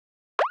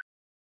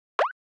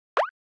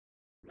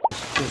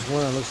There's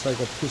one that looks like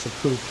a piece of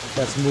poop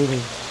that's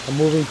moving. A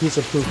moving piece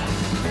of poop.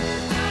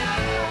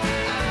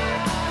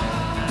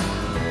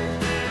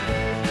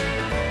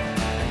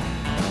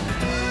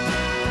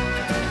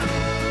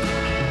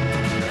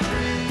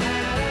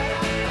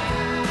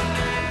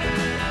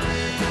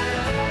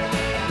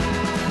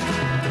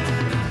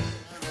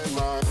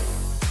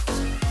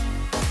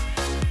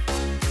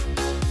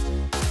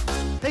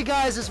 Hey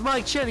guys, it's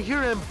Mike Chen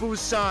here in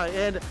Busan,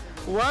 and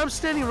where I'm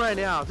standing right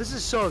now, this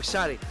is so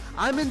exciting.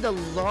 I'm in the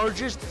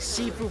largest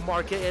seafood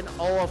market in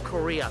all of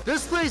Korea.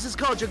 This place is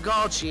called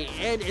Jagalchi,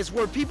 and it's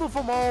where people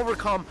from all over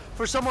come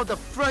for some of the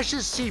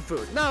freshest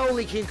seafood. Not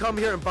only can you come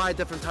here and buy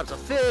different types of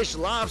fish,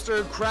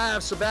 lobster,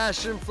 crab,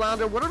 Sebastian,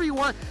 flounder, whatever you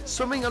want,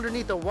 swimming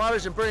underneath the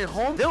waters and bring it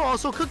home, they'll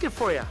also cook it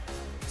for you.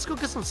 Let's go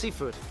get some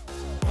seafood.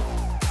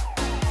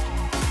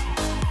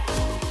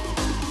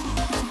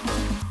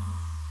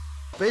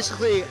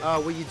 Basically,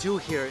 what you do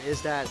here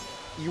is that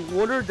you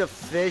order the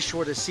fish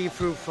or the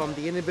seafood from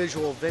the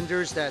individual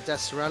vendors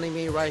that's surrounding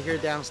me right here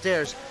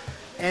downstairs.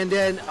 And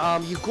then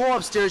you go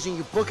upstairs and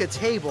you book a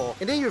table,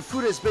 and then your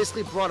food is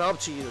basically brought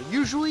up to you.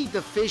 Usually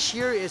the fish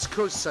here is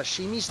cooked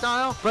sashimi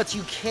style, but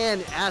you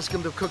can ask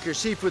them to cook your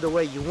seafood the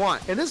way you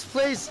want. And this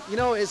place, you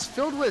know, is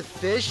filled with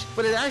fish,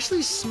 but it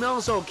actually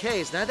smells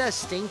okay. It's not that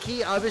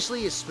stinky.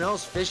 Obviously, it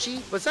smells fishy,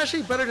 but it's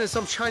actually better than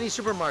some Chinese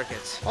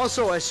supermarkets.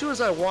 Also, as soon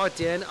as I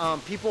walked in,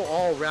 people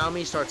all around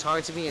me start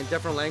talking to me in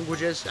different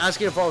languages,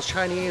 asking if I was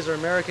Chinese or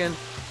American.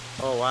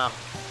 Oh, wow.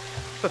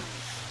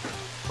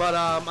 But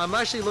I'm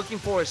actually looking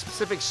for a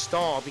specific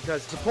stall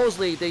because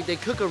supposedly they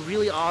cook a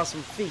really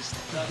awesome feast.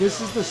 This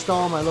is the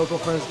stall my local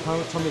friends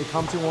told me to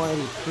come to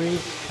 183.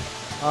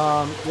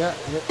 Yeah,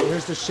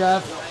 here's the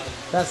chef.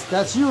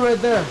 That's you right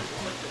there.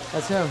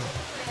 That's him.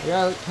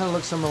 Yeah, it kind of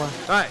looks similar. All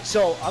right,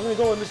 so I'm gonna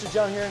go with Mr.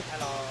 John here.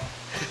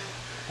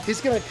 Hello.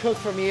 He's gonna cook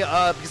for me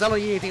because I don't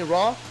eat anything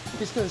raw.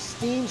 He's gonna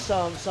steam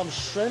some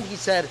shrimp. He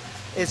said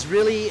it's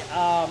really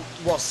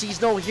well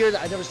seasonal here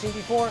that I've never seen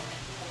before.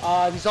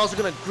 He's also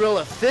gonna grill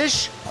a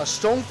fish, a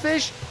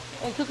stonefish,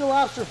 and cook a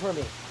lobster for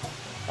me.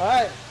 All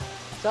right,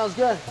 sounds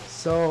good.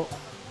 So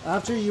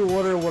after you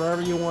order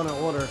whatever you want to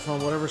order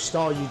from whatever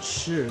stall you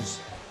choose,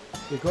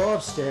 you go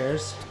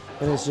upstairs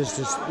and it's just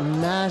this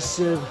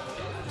massive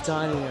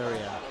dining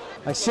area.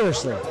 Like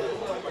seriously,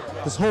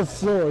 this whole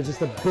floor is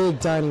just a big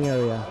dining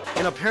area.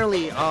 And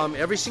apparently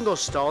every single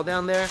stall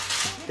down there,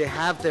 they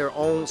have their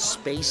own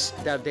space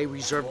that they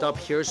reserved up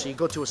here. So you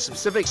go to a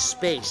specific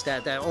space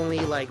that only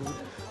like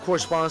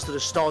corresponds to the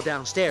stall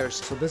downstairs.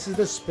 So this is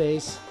the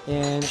space,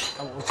 and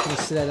I'm just gonna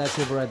sit at that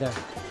table right there.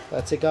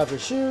 Take off your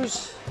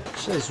shoes.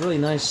 Actually, it's really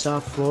nice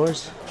soft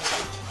floors.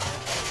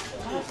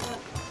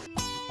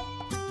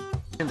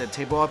 And the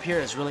table up here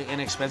is really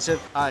inexpensive.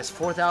 It's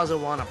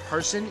 4,000 won a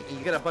person, and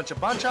you get a bunch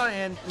of banchan,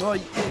 and well,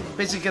 you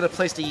basically get a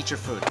place to eat your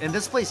food. And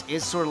this place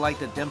is sort of like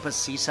the Denpa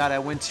Seaside I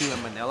went to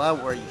in Manila,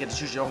 where you get to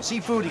choose your own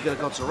seafood. You gotta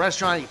go to a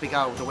restaurant, you pick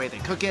out the way they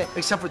cook it.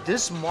 Except for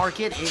this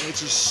market, it's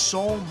just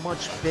so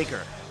much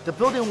bigger. The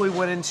building we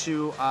went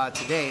into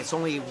today, it's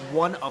only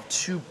one of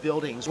two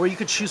buildings where you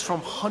could choose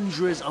from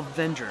hundreds of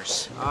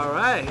vendors. All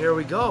right, here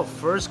we go.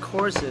 First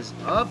course is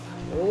up.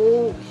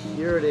 Oh,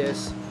 here it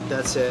is.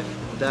 That's it.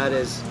 That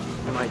is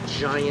my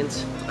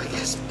giant, I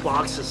guess,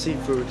 box of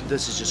seafood.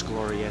 This is just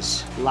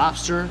glorious.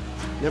 Lobster,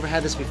 never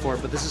had this before,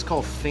 but this is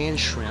called fan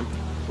shrimp,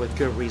 with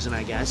good reason,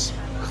 I guess.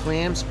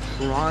 Clams,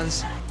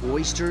 prawns,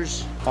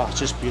 oysters. Oh, it's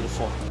just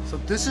beautiful. So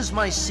this is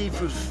my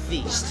seafood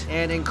feast,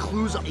 and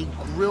includes a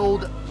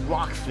grilled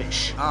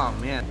rockfish. Oh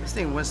man, this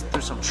thing went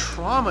through some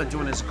trauma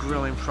doing this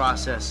grilling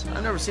process.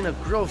 I've never seen a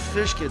grilled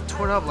fish get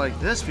torn up like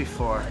this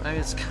before. I mean,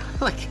 it's kind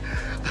of like,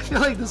 I feel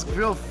like this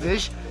grilled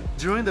fish,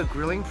 during the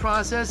grilling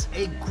process,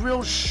 a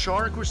grilled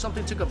shark or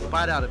something took a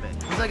bite out of it.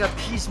 There's like a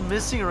piece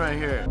missing right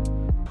here.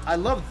 I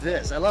love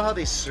this. I love how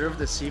they serve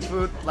the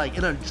seafood like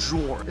in a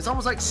drawer. It's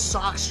almost like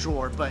socks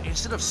drawer, but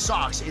instead of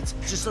socks, it's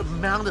just a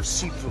mound of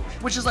seafood,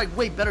 which is like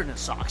way better than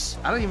socks.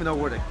 I don't even know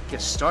where to get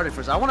started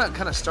first. I want to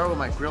kind of start with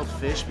my grilled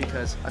fish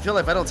because I feel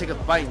like if I don't take a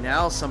bite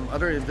now, some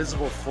other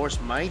invisible force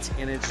might,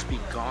 and it'd just be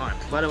gone.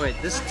 By the way,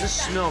 this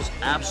smells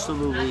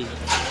absolutely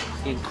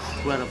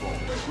incredible.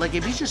 Like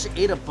if you just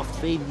ate a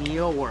buffet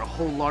meal or a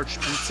whole large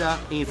pizza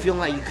and you feel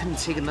like you couldn't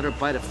take another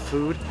bite of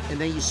food, and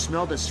then you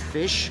smell this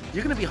fish,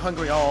 you're gonna be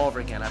hungry all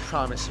over again, I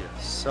promise you.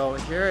 So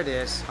here it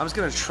is. I'm just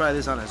gonna try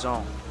this on its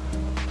own.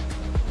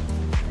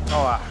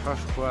 Oh,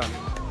 that's good.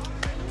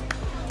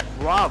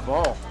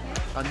 Bravo.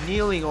 A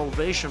kneeling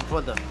ovation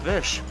for the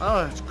fish.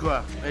 Oh, it's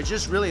good. It's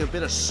just really a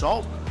bit of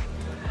salt,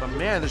 but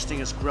man, this thing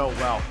is grilled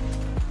well.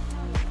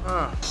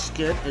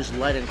 Skin is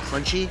light and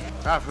crunchy.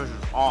 That fish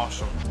is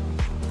awesome.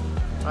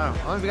 I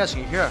don't know if you guys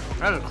can hear it.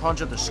 Try to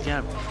crunch up the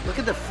skin. Look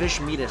at the fish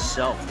meat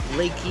itself.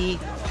 Flaky,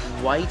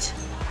 white,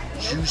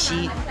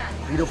 juicy,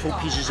 beautiful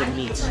pieces of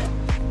meat.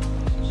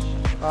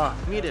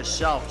 Meat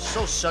itself,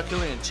 so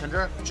succulent and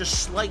tender, just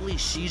slightly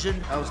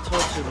seasoned. I was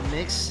told to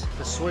mix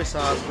the soy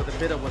sauce with a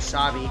bit of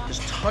wasabi.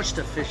 Just touch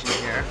the fish in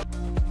here.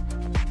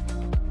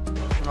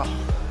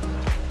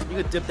 You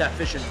could dip that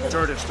fish in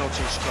dirt and still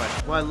taste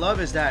good. What I love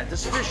is that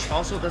this fish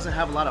also doesn't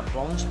have a lot of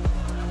bones.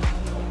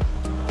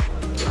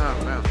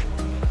 Oh man.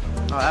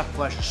 Oh, that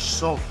flesh is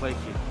so flaky.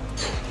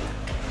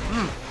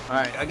 All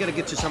right, I gotta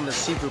get to some of the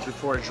seafood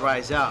before it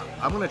dries out.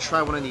 I'm gonna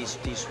try one of these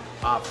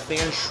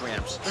fan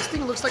shrimps. This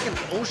thing looks like an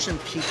ocean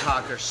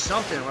peacock or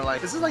something. We're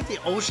like, this is like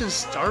the ocean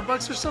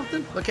Starbucks or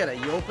something. Look at it,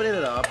 you open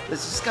it up.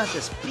 It's just got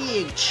this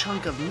big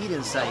chunk of meat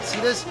inside. See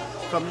this?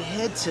 From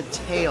head to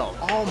tail,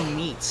 all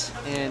meat.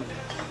 And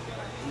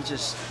you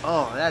just,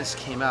 oh, that just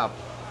came out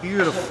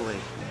beautifully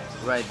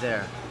right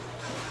there.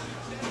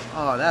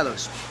 Oh, that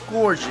looks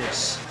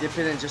gorgeous. Dip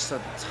it in just a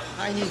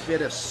tiny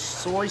bit of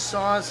soy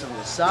sauce and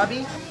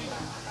wasabi.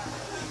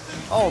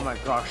 Oh my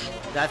gosh,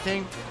 that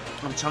thing,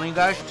 I'm telling you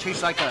guys,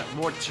 tastes like a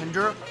more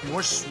tender,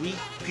 more sweet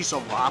piece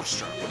of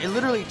lobster. It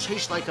literally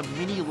tastes like a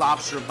mini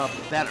lobster, but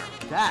better.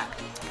 That,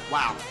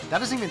 wow, that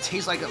doesn't even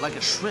taste like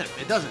a shrimp.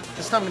 It doesn't.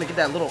 This time I'm gonna get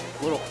that little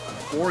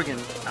organ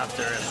out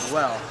there as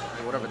well,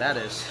 or whatever that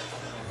is.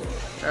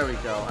 There we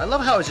go. I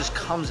love how it just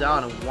comes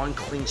out in one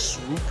clean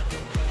swoop.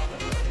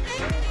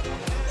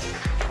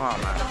 Oh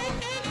man.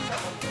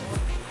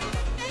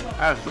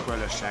 That's the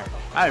greatest thing.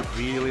 I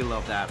really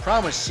love that.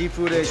 Problem with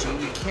seafood is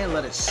you can't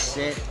let it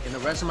sit. And the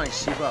rest of my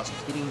seafood, I was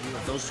eating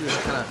those two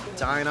are kind of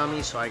dying on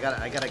me, so I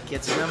gotta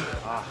get to them.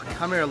 Oh,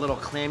 come here, a little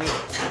clammy.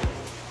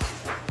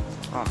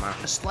 Oh man.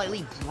 A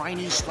slightly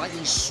briny,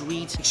 slightly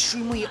sweet,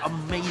 extremely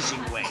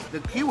amazing way.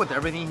 The key with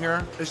everything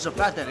here is the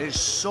fact that it is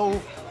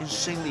so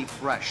insanely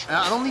fresh. And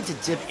I don't need to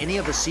dip any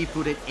of the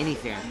seafood in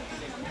anything.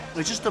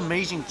 It's just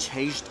amazing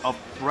taste of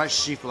fresh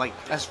seafood, like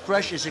as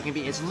fresh as it can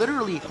be. It's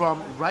literally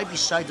from right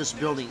beside this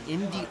building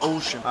in the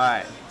ocean. All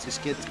right,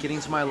 just getting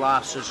to my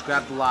lobsters.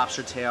 Grab the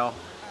lobster tail.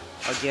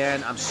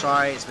 Again, I'm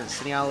sorry, it's been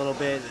sitting out a little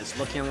bit. It's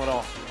looking a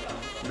little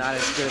not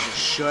as good as it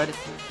should.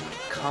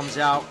 Comes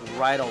out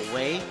right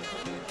away.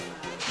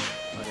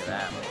 Look at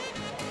that.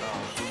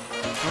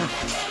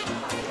 Oh.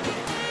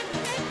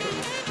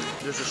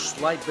 There's a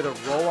slight bit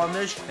of roll on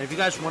this. And if you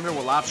guys wonder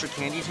what lobster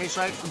candy tastes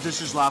like,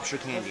 this is lobster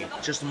candy.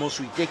 Just the most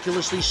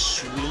ridiculously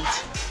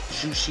sweet,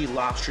 juicy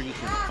lobster you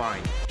can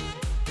find.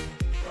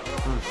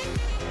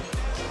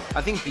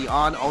 I think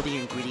beyond all the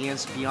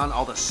ingredients, beyond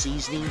all the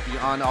seasoning,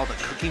 beyond all the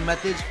cooking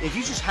methods, if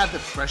you just have the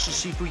freshest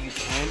seafood you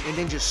can and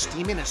then just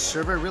steam it and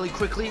serve it really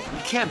quickly,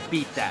 you can't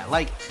beat that.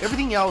 Like,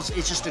 everything else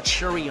is just a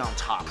cherry on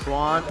top.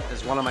 Prawn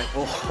is one of my,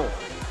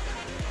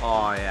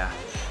 oh yeah.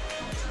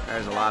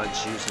 There's a lot of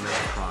juice in this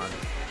prawn.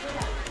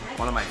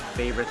 One of my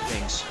favorite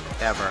things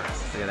ever.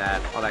 Look at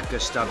that. All that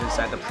good stuff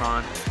inside the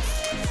prawn.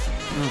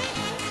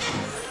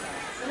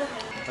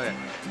 Look at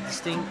this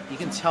thing. You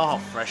can tell how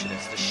fresh it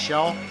is. The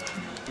shell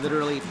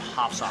literally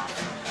pops off.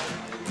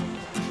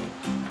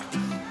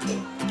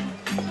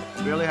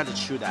 Barely had to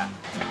chew that.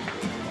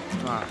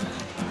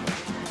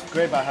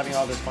 Great about having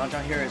all this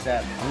banchan here is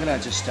that I'm gonna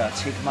just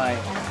take my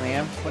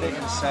clam, put it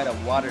inside a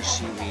water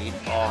seaweed.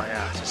 Oh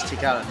yeah, just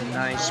take out a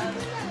nice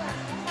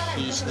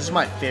piece. This is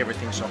my favorite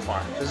thing so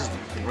far. This is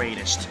the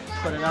greatest.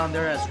 Put it on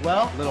there as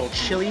well. A little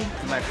chili,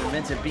 my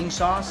fermented bean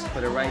sauce.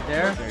 Put it right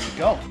there. There you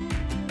go.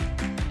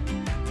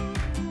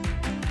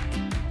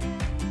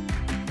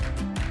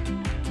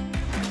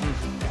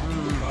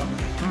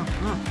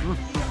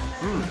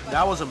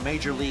 That was a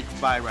major league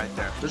bite right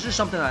there. This is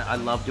something I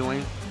love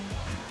doing.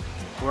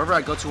 Wherever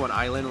I go to an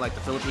island like the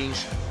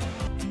Philippines,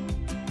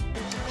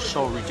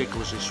 so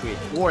ridiculously sweet.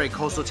 Or a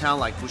coastal town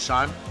like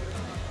Busan,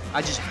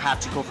 I just have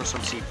to go for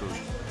some seafood.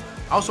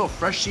 Also,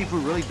 fresh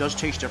seafood really does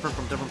taste different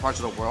from different parts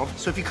of the world.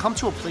 So if you come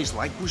to a place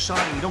like Busan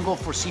and you don't go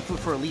for seafood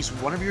for at least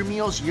one of your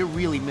meals, you're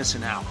really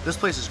missing out. This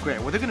place is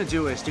great. What they're gonna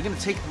do is they're gonna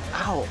take,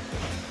 ow.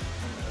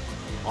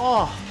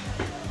 Oh,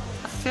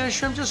 a fan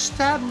shrimp just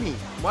stabbed me.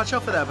 Watch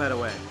out for that, by the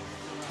way.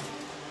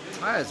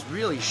 That is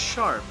really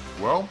sharp.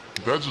 Well,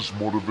 that just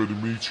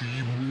motivated me to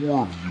eat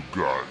more of you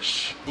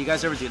guys. You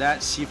guys ever do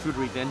that? Seafood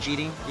revenge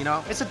eating? You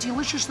know? It's a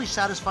deliciously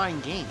satisfying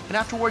game. And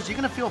afterwards, you're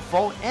gonna feel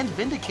full and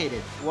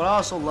vindicated. What I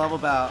also love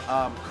about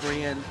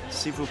Korean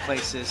seafood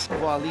places,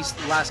 well, at least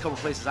the last couple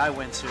places I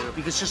went to,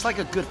 because just like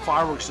a good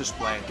fireworks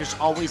display, there's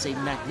always a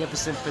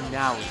magnificent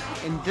finale.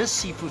 And this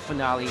seafood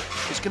finale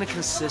is gonna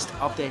consist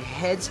of the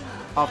heads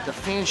of the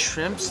fan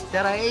shrimps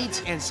that I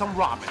ate and some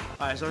ramen.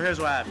 All right, so here's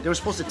what happened. They were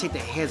supposed to take the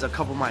heads of a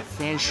couple of my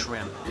fan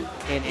shrimp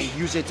and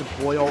use it to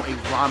boil a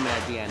ramen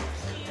at the end.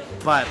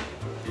 But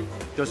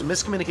there was a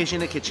miscommunication in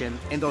the kitchen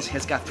and those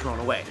heads got thrown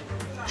away.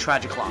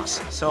 Tragic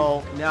loss.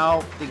 So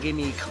now they gave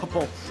me a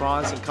couple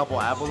prawns and a couple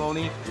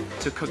abalone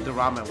to cook the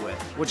ramen with,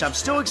 which I'm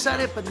still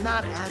excited, but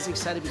not as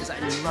excited because I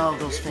love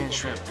those fan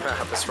shrimp.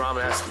 This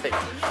ramen has like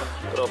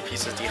little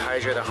pieces of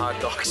dehydrated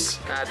hot dogs.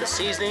 Add the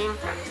seasoning.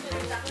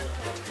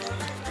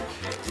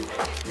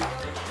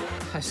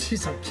 I see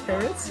some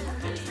carrots.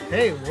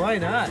 Hey, why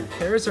not?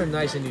 Carrots are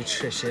nice and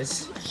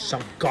nutritious.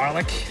 Some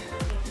garlic.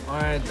 All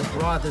right, the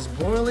broth is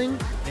boiling.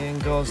 In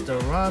goes the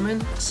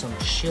ramen. Some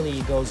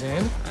chili goes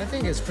in. I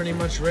think it's pretty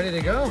much ready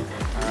to go. All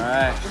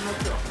right,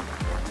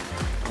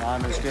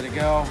 ramen's good to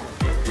go.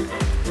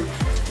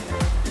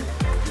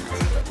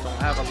 Don't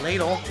have a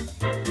ladle.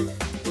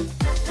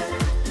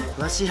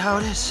 Let's see how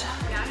it is.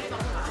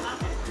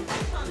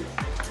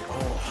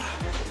 Oh,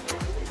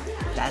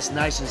 that's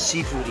nice and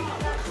seafoody.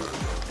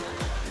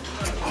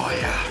 Oh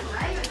yeah.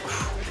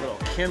 Little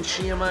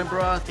kimchi in my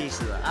broth.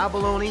 These are the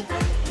abalone.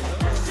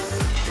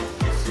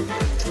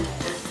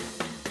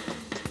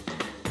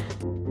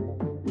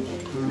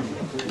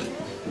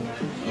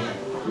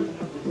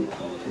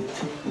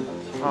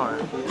 All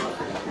right.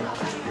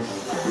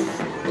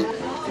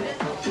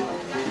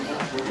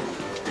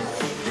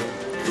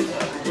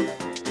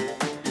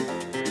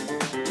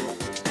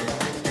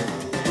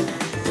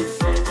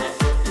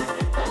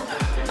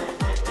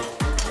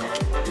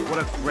 What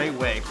a great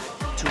way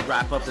to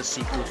wrap up the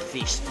seafood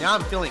feast. Now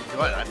I'm feeling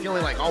good. I'm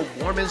feeling like all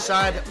warm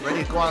inside,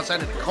 ready to go outside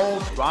in the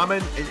cold.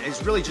 Ramen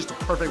is really just a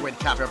perfect way to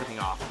cap everything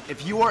off.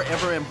 If you are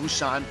ever in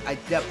Busan, I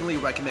definitely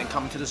recommend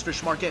coming to this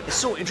fish market. It's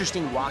so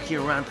interesting walking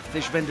around the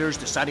fish vendors,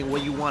 deciding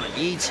what you want to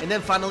eat, and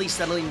then finally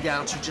settling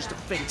down to just a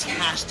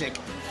fantastic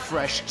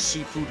fresh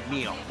seafood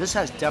meal. This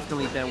has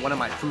definitely been one of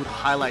my food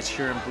highlights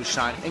here in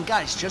Busan. And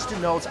guys, just a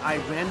note, I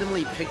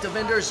randomly picked a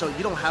vendor, so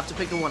you don't have to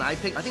pick the one I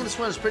picked. I think this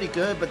one is pretty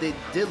good, but they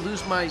did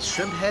lose my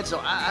shrimp head,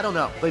 so I don't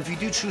know. But if you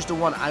do choose the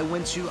one I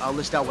went to, I'll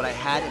list out what I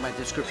had in my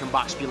description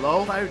box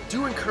below. But I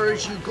do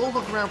encourage you, go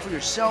look around for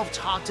yourself,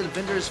 talk to the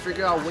vendors,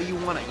 figure out what you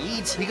want to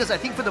eat, because I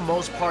think for the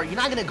most part, you're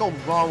not going to go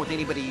wrong with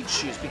anybody you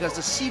choose, because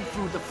the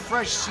seafood, the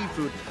fresh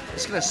seafood,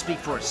 it's gonna speak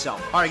for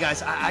itself. All right,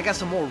 guys, I got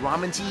some more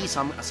ramen to eat,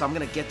 so I'm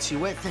gonna get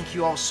to it. Thank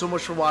you all so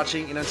much for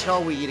watching, and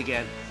until we eat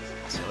again,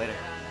 I'll see you later.